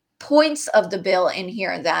points of the bill in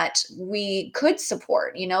here that we could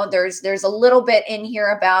support. There's a little bit in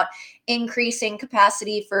here about increasing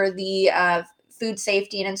capacity for the food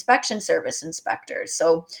safety and inspection service inspectors.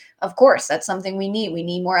 So of course, that's something we need. We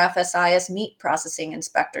need more FSIS meat processing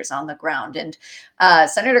inspectors on the ground. And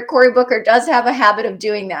Senator Cory Booker does have a habit of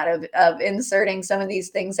doing that, of inserting some of these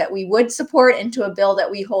things that we would support into a bill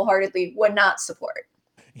that we wholeheartedly would not support.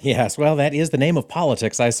 Yes, well, that is the name of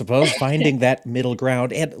politics, I suppose, finding that middle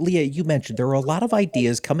ground. And Leah, you mentioned there are a lot of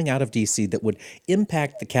ideas coming out of D.C. that would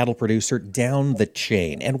impact the cattle producer down the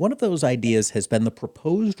chain. And one of those ideas has been the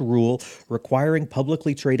proposed rule requiring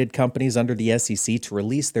publicly traded companies under the SEC to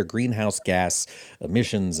release their greenhouse gas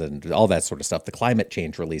emissions and all that sort of stuff, the climate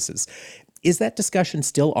change releases. Is that discussion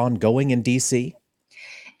still ongoing in D.C.?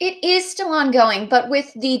 It is still ongoing, but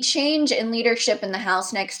with the change in leadership in the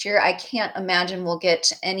House next year, I can't imagine we'll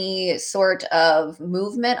get any sort of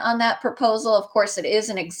movement on that proposal. Of course, it is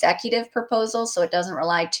an executive proposal, so it doesn't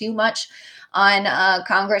rely too much on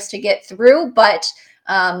Congress to get through, but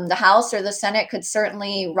the House or the Senate could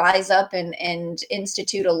certainly rise up and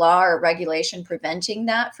institute a law or regulation preventing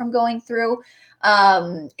that from going through.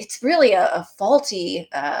 It's really a faulty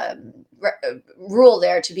rule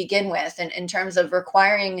there to begin with, in terms of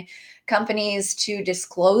requiring companies to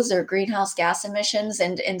disclose their greenhouse gas emissions,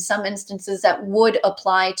 and in some instances that would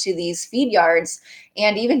apply to these feed yards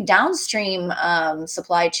and even downstream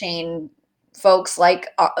supply chain folks like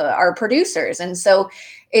our producers. And so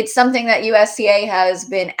it's something that USDA has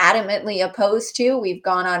been adamantly opposed to. We've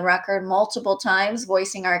gone on record multiple times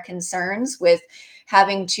voicing our concerns with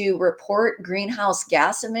having to report greenhouse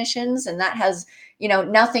gas emissions. And that has,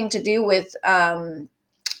 nothing to do with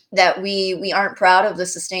that we aren't proud of the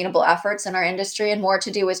sustainable efforts in our industry, and more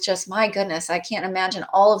to do with just, my goodness, I can't imagine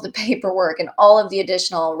all of the paperwork and all of the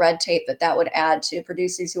additional red tape that would add to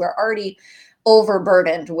producers who are already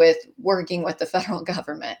overburdened with working with the federal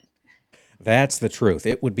government. That's the truth.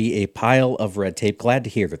 It would be a pile of red tape. Glad to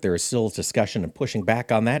hear that there is still discussion and pushing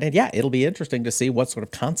back on that. And yeah, it'll be interesting to see what sort of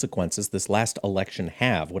consequences this last election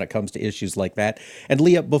have when it comes to issues like that. And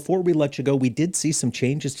Leah, before we let you go, we did see some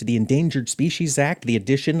changes to the Endangered Species Act, the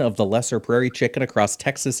addition of the lesser prairie chicken across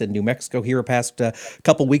Texas and New Mexico here past a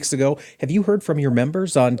couple weeks ago. Have you heard from your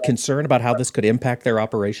members on concern about how this could impact their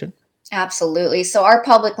operation? Absolutely. So our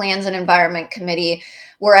Public Lands and Environment Committee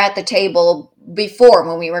were at the table before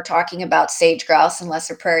when we were talking about sage grouse and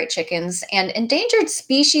lesser prairie chickens, and endangered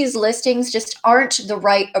species listings just aren't the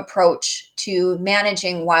right approach to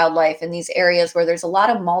managing wildlife in these areas where there's a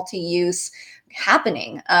lot of multi-use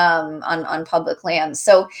happening on public lands.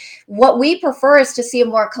 So what we prefer is to see a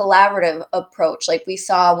more collaborative approach, like we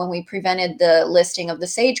saw when we prevented the listing of the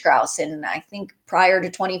sage grouse in, I think, prior to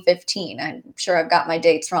 2015. I'm sure I've got my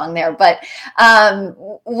dates wrong there, but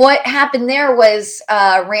what happened there was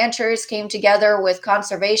ranchers came together with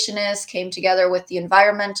conservationists, came together with the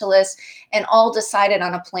environmentalists, and all decided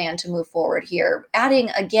on a plan to move forward here. Adding,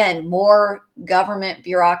 again, more government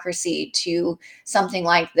bureaucracy to something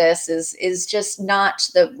like this is just not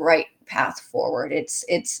the right path forward.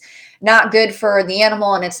 It's not good for the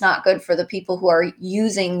animal, and it's not good for the people who are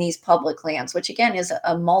using these public lands, which again is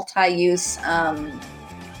a multi-use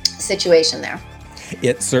situation there.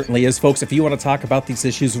 It certainly is, folks. If you want to talk about these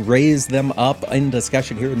issues, raise them up in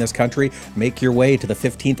discussion here in this country, make your way to the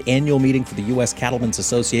 15th annual meeting for the U.S. Cattlemen's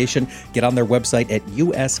Association. Get on their website at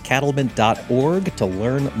uscattlemen.org to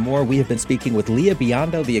learn more. We have been speaking with Leah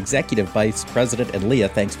Biondo, the Executive Vice President. And Leah,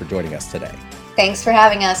 thanks for joining us today. Thanks for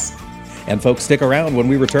having us. And folks, stick around. When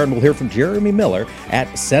we return, we'll hear from Jeremy Miller at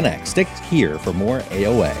Cenex. Stick here for more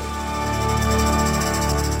AOA.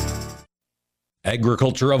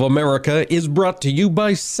 Agriculture of America is brought to you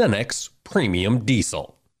by Cenex Premium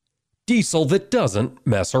Diesel. Diesel that doesn't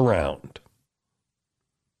mess around.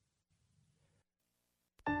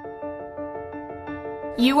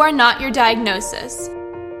 You are not your diagnosis.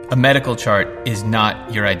 A medical chart is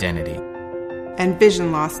not your identity. And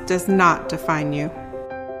vision loss does not define you.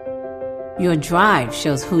 Your drive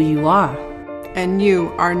shows who you are. And you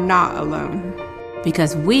are not alone.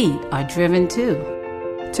 Because we are driven too.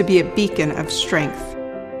 To be a beacon of strength.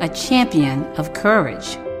 A champion of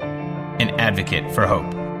courage. An advocate for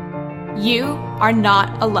hope. You are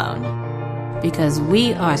not alone. Because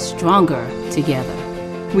we are stronger together.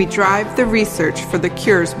 We drive the research for the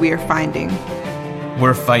cures we are finding.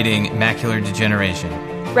 We're fighting macular degeneration,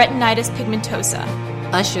 retinitis pigmentosa,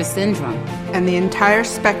 Usher syndrome, and the entire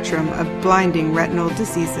spectrum of blinding retinal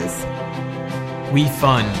diseases. We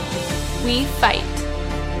fund. We fight.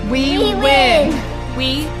 We win.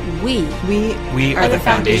 We are the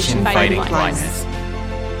Foundation Fighting Blindness.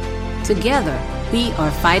 Together, we are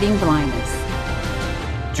fighting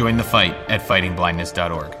blindness. Join the fight at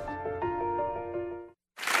fightingblindness.org.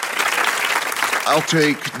 I'll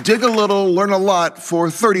take dig a little, learn a lot for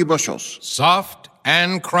 30 bushels. Soft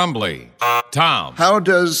and crumbly. Tom. How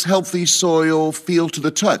does healthy soil feel to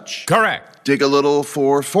the touch? Correct. Dig a little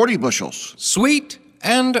for 40 bushels. Sweet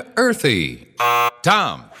and earthy.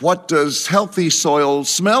 Tom. What does healthy soil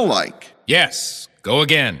smell like? Yes. Go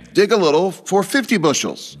again. Dig a little for 50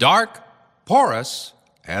 bushels. Dark, porous,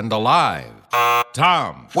 and alive.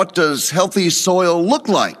 Tom. What does healthy soil look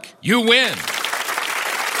like? You win.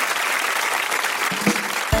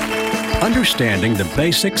 Understanding the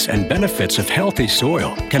basics and benefits of healthy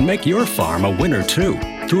soil can make your farm a winner too,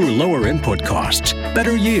 through lower input costs,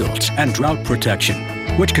 better yields, and drought protection,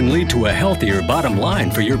 which can lead to a healthier bottom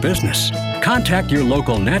line for your business. Contact your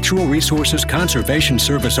local Natural Resources Conservation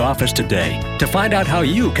Service office today to find out how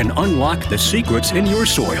you can unlock the secrets in your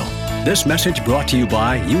soil. This message brought to you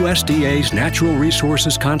by USDA's Natural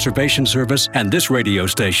Resources Conservation Service and this radio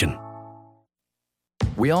station.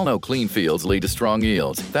 We all know clean fields lead to strong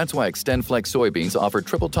yields. That's why XtendFlex soybeans offer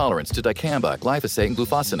triple tolerance to dicamba, glyphosate, and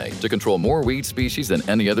glufosinate to control more weed species than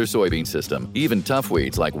any other soybean system. Even tough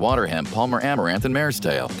weeds like water hemp, Palmer amaranth, and mare's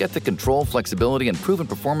tail get the control, flexibility, and proven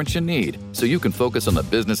performance you need so you can focus on the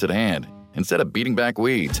business at hand instead of beating back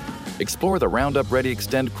weeds. Explore the Roundup Ready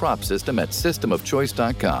Xtend crop system at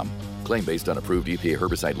systemofchoice.com. Claim based on approved EPA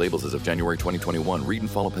herbicide labels as of January 2021. Read and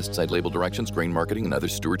follow pesticide label directions, grain marketing, and other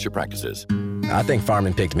stewardship practices. I think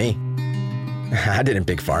farming picked me. I didn't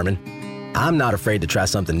pick farming. I'm not afraid to try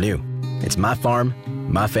something new. It's my farm,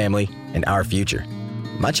 my family, and our future.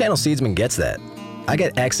 My Channel Seedsman gets that. I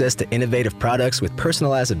get access to innovative products with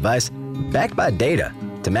personalized advice backed by data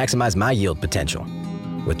to maximize my yield potential.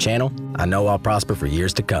 With Channel, I know I'll prosper for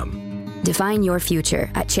years to come. Define your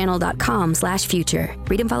future at channel.com/future.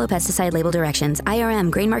 Read and follow pesticide label directions,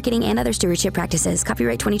 IRM, grain marketing, and other stewardship practices.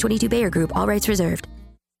 Copyright 2022 Bayer Group. All rights reserved.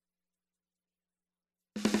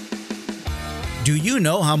 Do you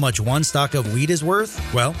know how much one stalk of wheat is worth?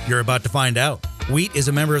 Well, you're about to find out. Wheat is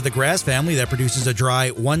a member of the grass family that produces a dry,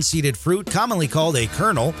 one-seeded fruit commonly called a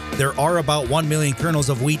kernel. There are about 1 million kernels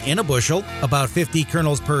of wheat in a bushel, about 50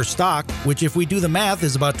 kernels per stalk, which if we do the math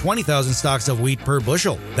is about 20,000 stalks of wheat per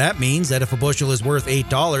bushel. That means that if a bushel is worth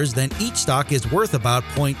 $8, then each stalk is worth about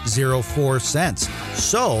 0.04 cents.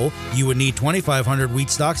 So, you would need 2,500 wheat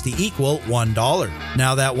stalks to equal $1.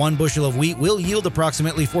 Now that one bushel of wheat will yield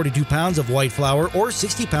approximately 42 pounds of white flour or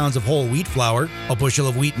 60 pounds of whole wheat flour. A bushel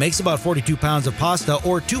of wheat makes about 42 pounds of pasta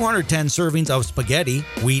or 210 servings of spaghetti.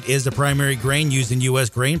 Wheat is the primary grain used in U.S.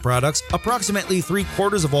 grain products. Approximately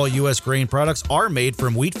 3/4 of all U.S. grain products are made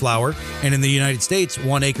from wheat flour, and in the United States,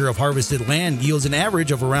 1 acre of harvested land yields an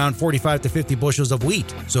average of around 45 to 50 bushels of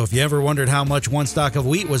wheat. So if you ever wondered how much one stalk of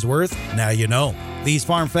wheat was worth, now you know. These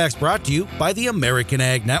farm facts brought to you by the American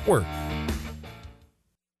Ag Network.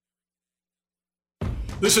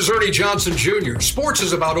 This is Ernie Johnson Jr. Sports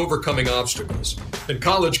is about overcoming obstacles, and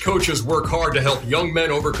college coaches work hard to help young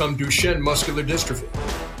men overcome Duchenne muscular dystrophy.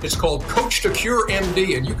 It's called Coach to Cure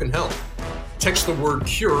MD, and you can help. Text the word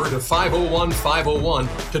CURE to 501-501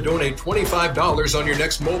 to donate $25 on your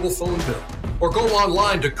next mobile phone bill, or go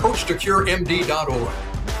online to coachtocuremd.org.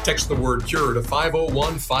 Text the word CURE to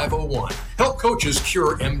 501-501. Help coaches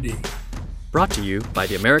cure MD. Brought to you by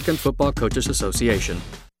the American Football Coaches Association.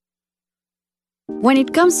 When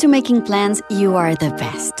it comes to making plans, you are the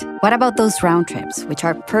best. What about those round trips, which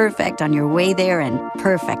are perfect on your way there and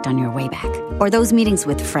perfect on your way back? Or those meetings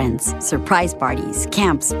with friends, surprise parties,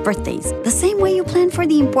 camps, birthdays. The same way you plan for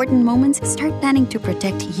the important moments, start planning to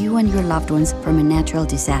protect you and your loved ones from a natural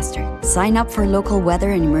disaster. Sign up for local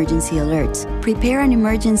weather and emergency alerts. Prepare an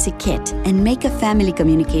emergency kit and make a family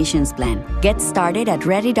communications plan. Get started at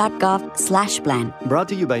ready.gov/plan. Brought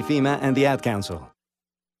to you by FEMA and the Ad Council.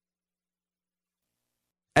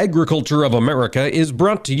 Agriculture of America is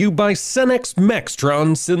brought to you by Cenex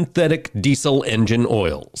Maxtron synthetic diesel engine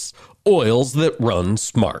oils. Oils that run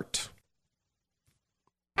smart.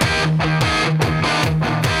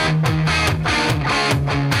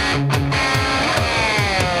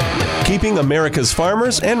 Keeping America's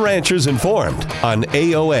farmers and ranchers informed on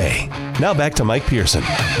AOA. Now back to Mike Pearson.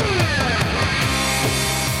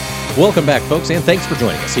 Welcome back, folks, and thanks for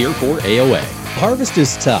joining us here for AOA. Harvest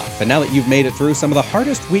is tough, and now that you've made it through some of the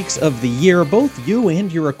hardest weeks of the year, both you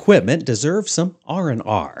and your equipment deserve some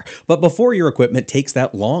R&R. But before your equipment takes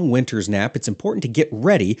that long winter's nap, it's important to get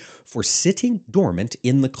ready for sitting dormant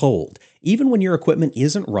in the cold. Even when your equipment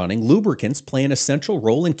isn't running, lubricants play an essential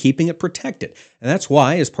role in keeping it protected. And that's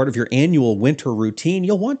why, as part of your annual winter routine,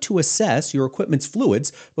 you'll want to assess your equipment's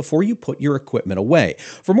fluids before you put your equipment away.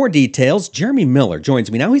 For more details, Jeremy Miller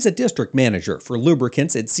joins me now. He's a district manager for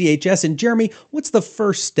lubricants at CHS. And Jeremy, what's the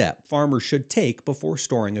first step farmers should take before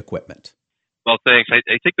storing equipment? Well, thanks.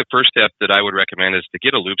 I think the first step that I would recommend is to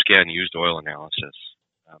get a LubScan used oil analysis.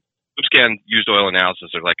 LubScan used oil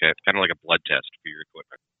analysis are kind of like a blood test for your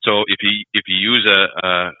equipment. So if you use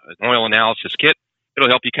an oil analysis kit, it'll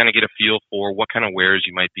help you kind of get a feel for what kind of wears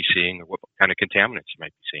you might be seeing or what kind of contaminants you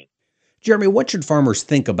might be seeing. Jeremy, what should farmers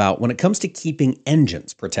think about when it comes to keeping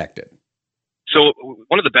engines protected? So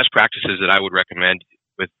one of the best practices that I would recommend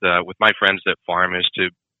with my friends that farm is to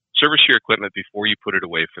service your equipment before you put it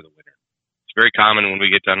away for the winter. It's very common when we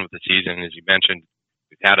get done with the season, as you mentioned,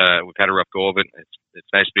 we've had a rough go of it.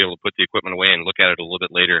 It's nice to be able to put the equipment away and look at it a little bit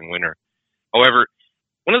later in winter. However,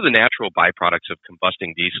 one of the natural byproducts of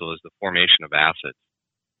combusting diesel is the formation of acids.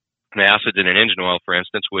 And acids in an engine oil, for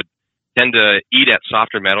instance, would tend to eat at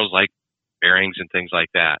softer metals like bearings and things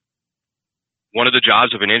like that. One of the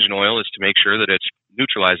jobs of an engine oil is to make sure that it's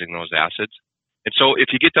neutralizing those acids. And so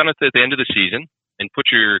if you get done at the end of the season and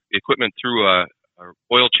put your equipment through a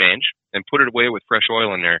oil change and put it away with fresh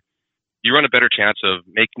oil in there, you run a better chance of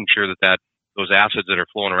making sure that those acids that are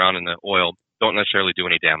flowing around in the oil don't necessarily do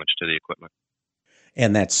any damage to the equipment.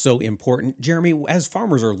 And that's so important. Jeremy, as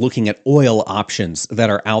farmers are looking at oil options that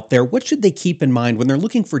are out there, what should they keep in mind when they're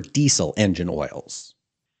looking for diesel engine oils?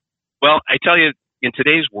 Well, I tell you, in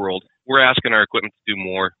today's world, we're asking our equipment to do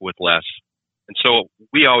more with less. And so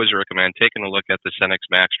we always recommend taking a look at the Cenex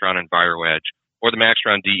Maxtron EnviroEdge or the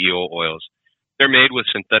Maxtron DEO oils. They're made with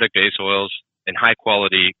synthetic base oils and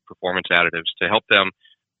high-quality performance additives to help them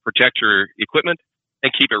protect your equipment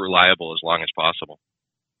and keep it reliable as long as possible.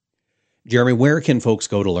 Jeremy, where can folks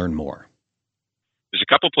go to learn more? There's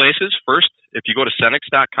a couple places. First, if you go to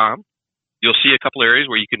Cenex.com, you'll see a couple areas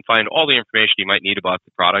where you can find all the information you might need about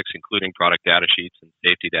the products, including product data sheets and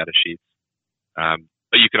safety data sheets.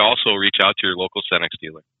 But you can also reach out to your local Cenex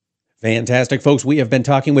dealer. Fantastic, folks. We have been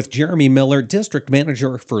talking with Jeremy Miller, District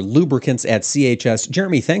Manager for Lubricants at CHS.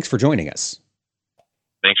 Jeremy, thanks for joining us.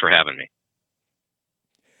 Thanks for having me.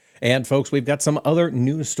 And folks, we've got some other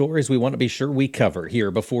news stories we want to be sure we cover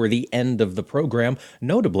here before the end of the program.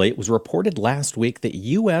 Notably, it was reported last week that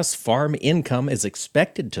U.S. farm income is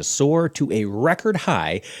expected to soar to a record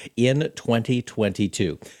high in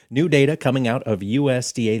 2022. New data coming out of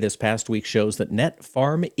USDA this past week shows that net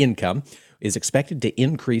farm income is expected to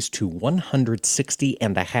increase to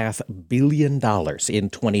 $160.5 billion in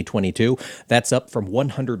 2022. That's up from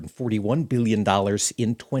 $141 billion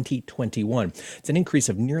in 2021. It's an increase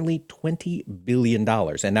of nearly $20 billion.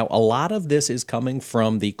 And now a lot of this is coming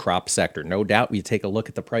from the crop sector. No doubt, we take a look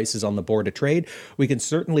at the prices on the Board of Trade, we can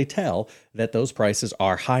certainly tell that those prices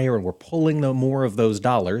are higher and we're pulling more of those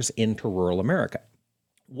dollars into rural America.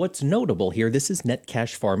 What's notable here, this is net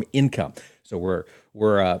cash farm income. So we're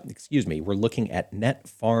looking at net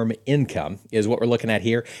farm income is what we're looking at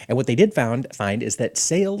here. And what they did find is that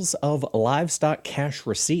sales of livestock cash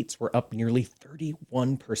receipts were up nearly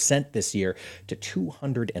 31% this year to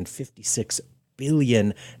 $256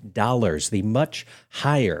 billion. The much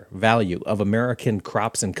higher value of American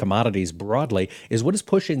crops and commodities broadly is what is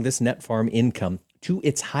pushing this net farm income to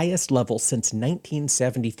its highest level since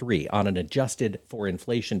 1973 on an adjusted for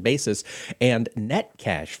inflation basis, and net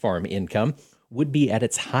cash farm income would be at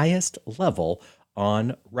its highest level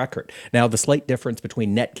on record. Now, the slight difference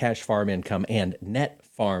between net cash farm income and net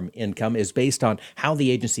farm income is based on how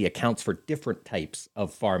the agency accounts for different types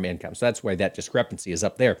of farm income. So that's why that discrepancy is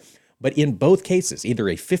up there. But in both cases, either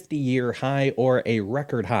a 50-year high or a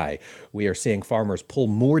record high, we are seeing farmers pull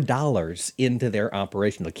more dollars into their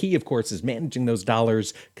operation. The key, of course, is managing those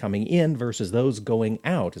dollars coming in versus those going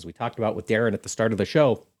out. As we talked about with Darren at the start of the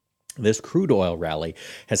show, this crude oil rally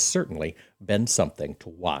has certainly been something to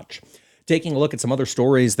watch. Taking a look at some other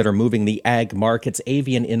stories that are moving the ag markets,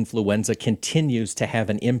 avian influenza continues to have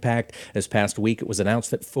an impact. This past week, it was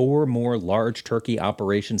announced that 4 more large turkey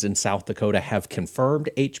operations in South Dakota have confirmed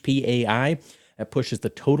HPAI. That pushes the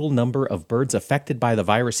total number of birds affected by the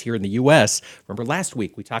virus here in the U.S. Remember last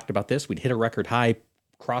week we talked about this. We'd hit a record high,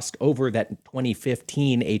 crossed over that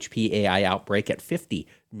 2015 HPAI outbreak at 50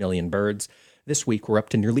 million birds. This week, we're up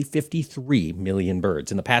to nearly 53 million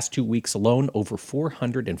birds. In the past 2 weeks alone, over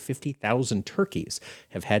 450,000 turkeys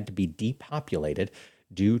have had to be depopulated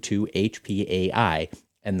due to HPAI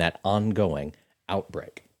and that ongoing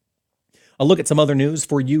outbreak. I'll look at some other news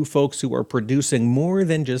for you folks who are producing more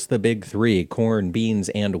than just the big 3, corn, beans,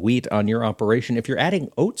 and wheat on your operation. If you're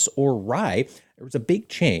adding oats or rye, there was a big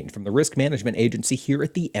change from the Risk Management Agency here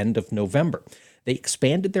at the end of November. They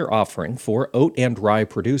expanded their offering for oat and rye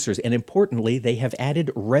producers, and importantly, they have added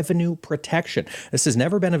revenue protection. This has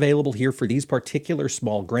never been available here for these particular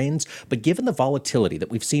small grains, but given the volatility that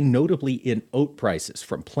we've seen notably in oat prices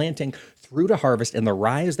from planting through to harvest and the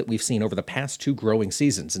rise that we've seen over the past 2 growing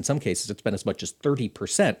seasons, in some cases it's been as much as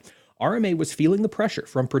 30%, RMA was feeling the pressure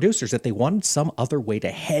from producers that they wanted some other way to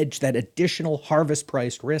hedge that additional harvest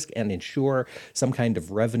price risk and ensure some kind of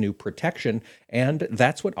revenue protection, and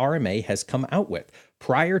that's what RMA has come out with.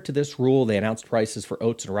 Prior to this rule, they announced prices for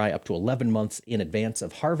oats and rye up to 11 months in advance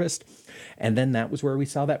of harvest, and then that was where we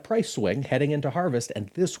saw that price swing heading into harvest, and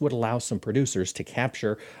this would allow some producers to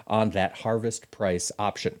capture on that harvest price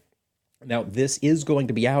option. Now, this is going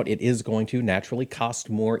to be out. It is going to naturally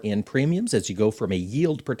cost more in premiums as you go from a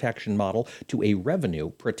yield protection model to a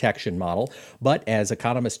revenue protection model. But as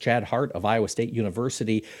economist Chad Hart of Iowa State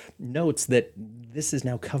University notes, that this is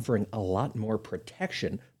now covering a lot more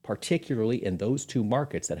protection, particularly in those 2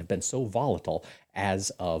 markets that have been so volatile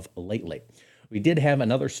as of lately. We did have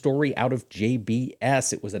another story out of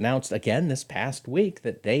JBS. It was announced again this past week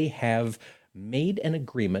that they have made an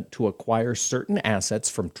agreement to acquire certain assets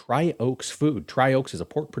from Tri-Oaks Food. Tri-Oaks is a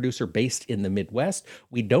pork producer based in the Midwest.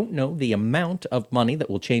 We don't know the amount of money that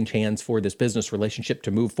will change hands for this business relationship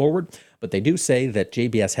to move forward, but they do say that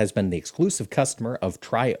JBS has been the exclusive customer of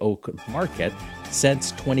Tri-Oak Market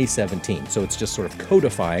since 2017. So it's just sort of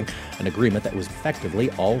codifying an agreement that was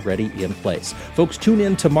effectively already in place. Folks, tune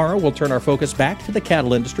in tomorrow. We'll turn our focus back to the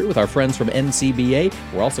cattle industry with our friends from NCBA.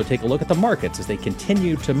 We'll also take a look at the markets as they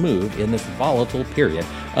continue to move in this volatile period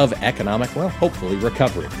of economic, well, hopefully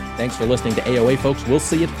recovery. Thanks for listening to AOA, folks. We'll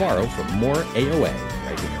see you tomorrow for more AOA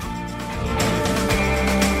right here.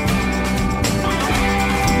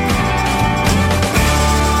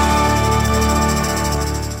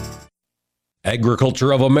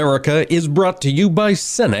 Agriculture of America is brought to you by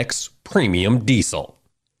Cenex Premium Diesel.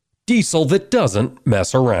 Diesel that doesn't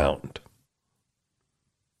mess around.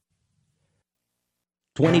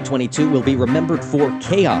 2022 will be remembered for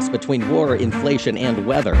chaos between war, inflation, and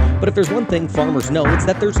weather. But if there's one thing farmers know, it's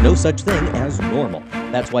that there's no such thing as normal.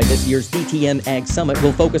 That's why this year's DTN Ag Summit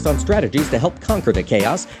will focus on strategies to help conquer the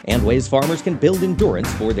chaos and ways farmers can build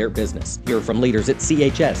endurance for their business. Hear from leaders at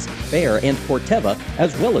CHS, Bayer, and Corteva,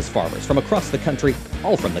 as well as farmers from across the country,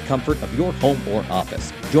 all from the comfort of your home or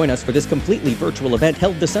office. Join us for this completely virtual event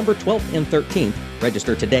held December 12th and 13th.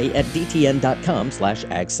 Register today at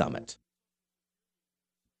dtn.com/agsummit.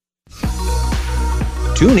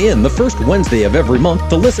 Tune in the first Wednesday of every month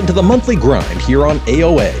to listen to the Monthly Grind here on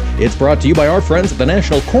AOA. It's brought to you by our friends at the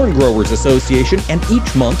National Corn Growers Association, and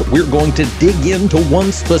each month we're going to dig into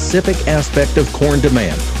one specific aspect of corn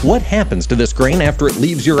demand. What happens to this grain after it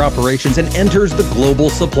leaves your operations and enters the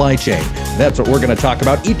global supply chain? That's what we're going to talk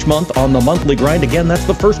about each month on the Monthly Grind. Again, that's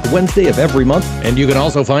the first Wednesday of every month, and you can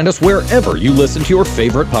also find us wherever you listen to your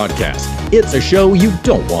favorite podcast. It's a show you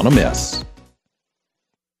don't want to miss.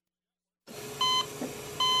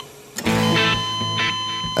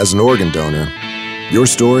 As an organ donor, your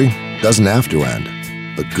story doesn't have to end.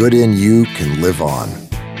 The good in you can live on.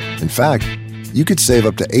 In fact, you could save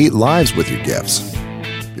up to 8 lives with your gifts.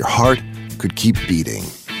 Your heart could keep beating.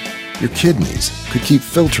 Your kidneys could keep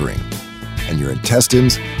filtering. And your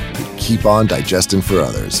intestines could keep on digesting for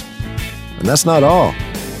others. And that's not all.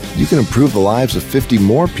 You can improve the lives of 50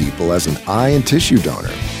 more people as an eye and tissue donor,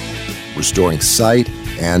 restoring sight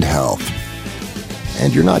and health.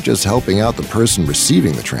 And you're not just helping out the person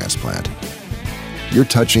receiving the transplant. You're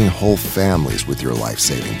touching whole families with your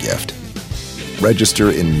life-saving gift. Register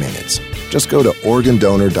in minutes. Just go to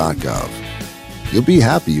organdonor.gov. You'll be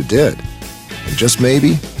happy you did. And just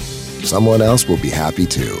maybe, someone else will be happy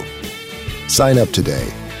too. Sign up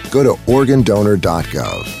today. Go to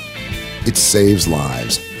organdonor.gov. It saves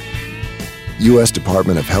lives. U.S.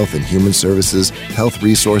 Department of Health and Human Services, Health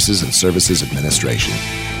Resources and Services Administration.